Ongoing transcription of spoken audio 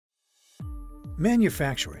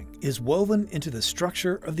Manufacturing is woven into the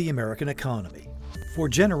structure of the American economy. For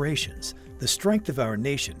generations, the strength of our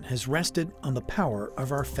nation has rested on the power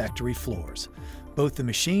of our factory floors, both the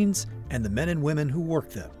machines and the men and women who work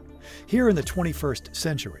them. Here in the 21st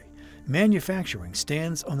century, manufacturing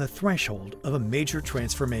stands on the threshold of a major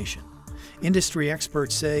transformation. Industry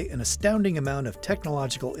experts say an astounding amount of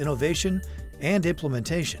technological innovation and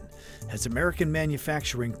implementation has American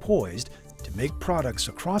manufacturing poised to make products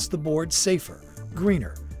across the board safer,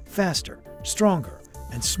 greener, faster, stronger,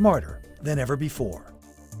 and smarter than ever before.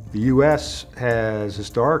 The U.S. has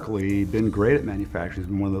historically been great at manufacturing. It's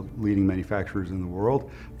been one of the leading manufacturers in the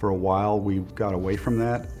world. For a while, we got away from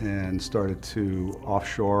that and started to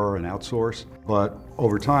offshore and outsource. But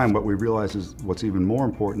over time, what we realized is what's even more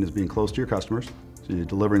important is being close to your customers. So you're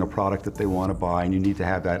delivering a product that they want to buy, and you need to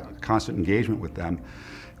have that constant engagement with them.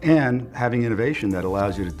 And having innovation that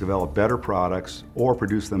allows you to develop better products or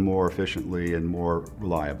produce them more efficiently and more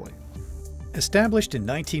reliably. Established in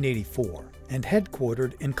 1984 and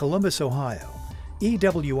headquartered in Columbus, Ohio,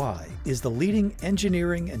 EWI is the leading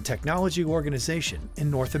engineering and technology organization in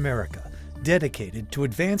North America, dedicated to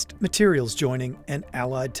advanced materials joining and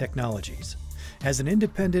allied technologies. As an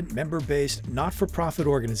independent, member-based, not-for-profit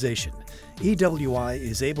organization, EWI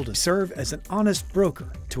is able to serve as an honest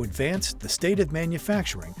broker to advance the state of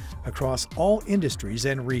manufacturing across all industries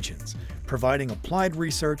and regions, providing applied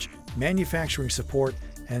research, manufacturing support,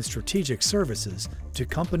 and strategic services to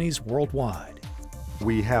companies worldwide.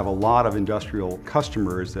 We have a lot of industrial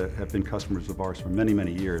customers that have been customers of ours for many,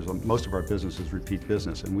 many years. Most of our business is repeat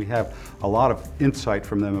business, and we have a lot of insight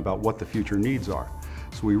from them about what the future needs are.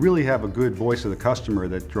 So we really have a good voice of the customer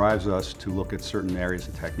that drives us to look at certain areas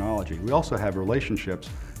of technology. We also have relationships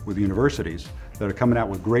with universities that are coming out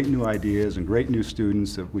with great new ideas and great new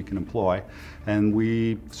students that we can employ, and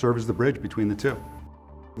we serve as the bridge between the two.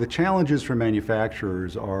 The challenges for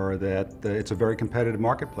manufacturers are that it's a very competitive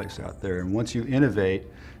marketplace out there, and once you innovate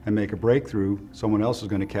and make a breakthrough, someone else is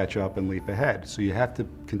going to catch up and leap ahead. So you have to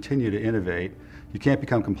continue to innovate. You can't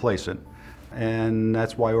become complacent. And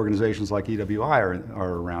that's why organizations like EWI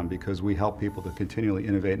are around, because we help people to continually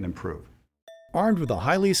innovate and improve. Armed with a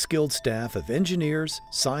highly skilled staff of engineers,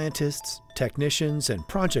 scientists, technicians, and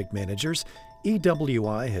project managers,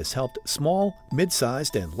 EWI has helped small,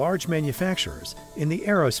 mid-sized, and large manufacturers in the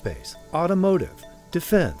aerospace, automotive,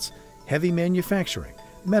 defense, heavy manufacturing,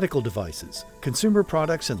 medical devices, consumer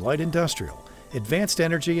products and light industrial, advanced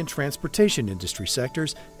energy and transportation industry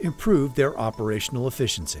sectors improve their operational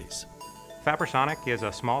efficiencies. Fabrasonic is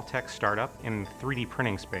a small tech startup in 3D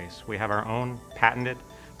printing space. We have our own patented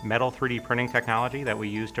metal 3D printing technology that we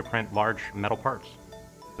use to print large metal parts.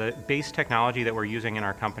 The base technology that we're using in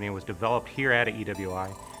our company was developed here at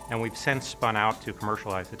EWI, and we've since spun out to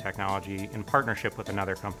commercialize the technology in partnership with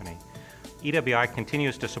another company. EWI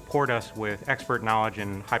continues to support us with expert knowledge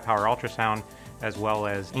in high-power ultrasound, as well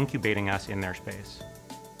as incubating us in their space.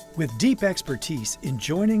 With deep expertise in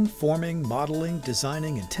joining, forming, modeling,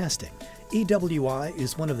 designing, and testing, EWI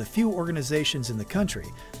is one of the few organizations in the country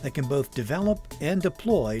that can both develop and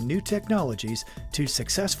deploy new technologies to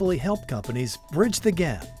successfully help companies bridge the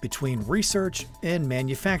gap between research and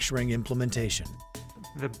manufacturing implementation.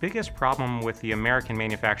 The biggest problem with the American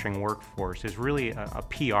manufacturing workforce is really a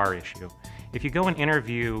PR issue. If you go and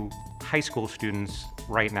interview high school students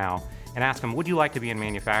right now and ask them, would you like to be in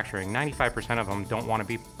manufacturing? 95% of them don't want to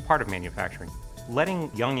be part of manufacturing.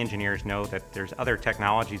 Letting young engineers know that there's other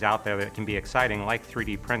technologies out there that can be exciting, like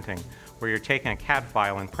 3D printing, where you're taking a CAD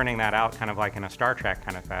file and printing that out kind of like in a Star Trek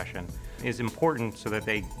kind of fashion, is important so that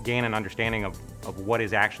they gain an understanding of what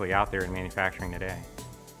is actually out there in manufacturing today.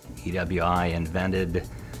 EWI invented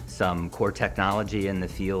some core technology in the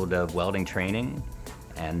field of welding training,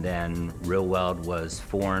 and then Real Weld was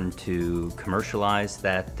formed to commercialize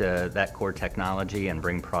that core technology and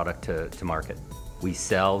bring product to market. We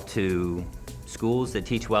sell to schools that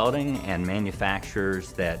teach welding and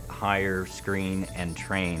manufacturers that hire, screen, and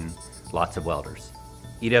train lots of welders.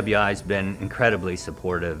 EWI has been incredibly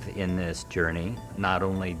supportive in this journey. Not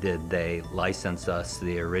only did they license us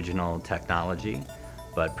the original technology,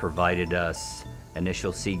 but provided us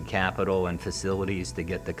initial seed capital and facilities to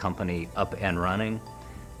get the company up and running.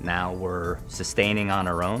 Now we're sustaining on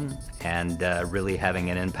our own and really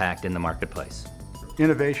having an impact in the marketplace.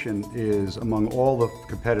 Innovation is, among all the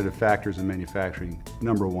competitive factors in manufacturing,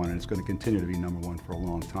 number one, and it's going to continue to be number one for a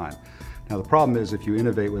long time. Now the problem is, if you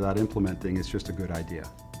innovate without implementing, it's just a good idea,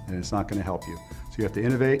 and it's not going to help you. So you have to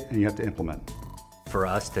innovate and you have to implement. For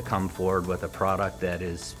us to come forward with a product that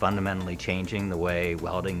is fundamentally changing the way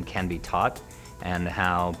welding can be taught and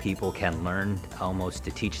how people can learn almost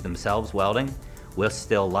to teach themselves welding with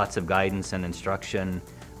still lots of guidance and instruction.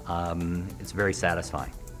 It's very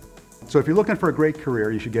satisfying. So if you're looking for a great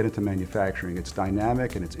career, you should get into manufacturing. It's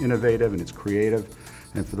dynamic and it's innovative and it's creative.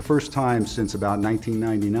 And for the first time since about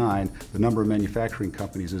 1999, the number of manufacturing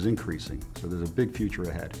companies is increasing. So there's a big future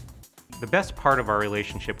ahead. The best part of our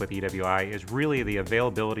relationship with EWI is really the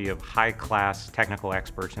availability of high-class technical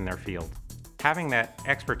experts in their field. Having that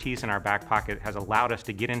expertise in our back pocket has allowed us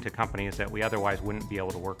to get into companies that we otherwise wouldn't be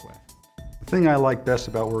able to work with. The thing I like best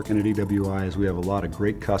about working at EWI is we have a lot of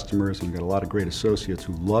great customers and we've got a lot of great associates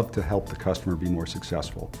who love to help the customer be more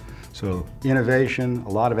successful. So innovation, a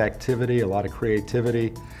lot of activity, a lot of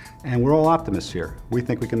creativity, and we're all optimists here. We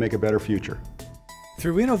think we can make a better future.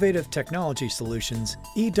 Through innovative technology solutions,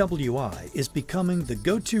 EWI is becoming the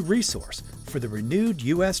go-to resource for the renewed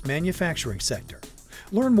U.S. manufacturing sector.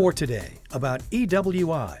 Learn more today about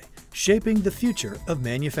EWI, shaping the future of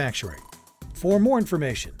manufacturing. For more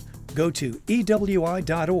information, go to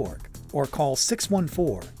ewi.org or call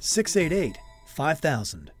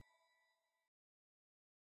 614-688-5000.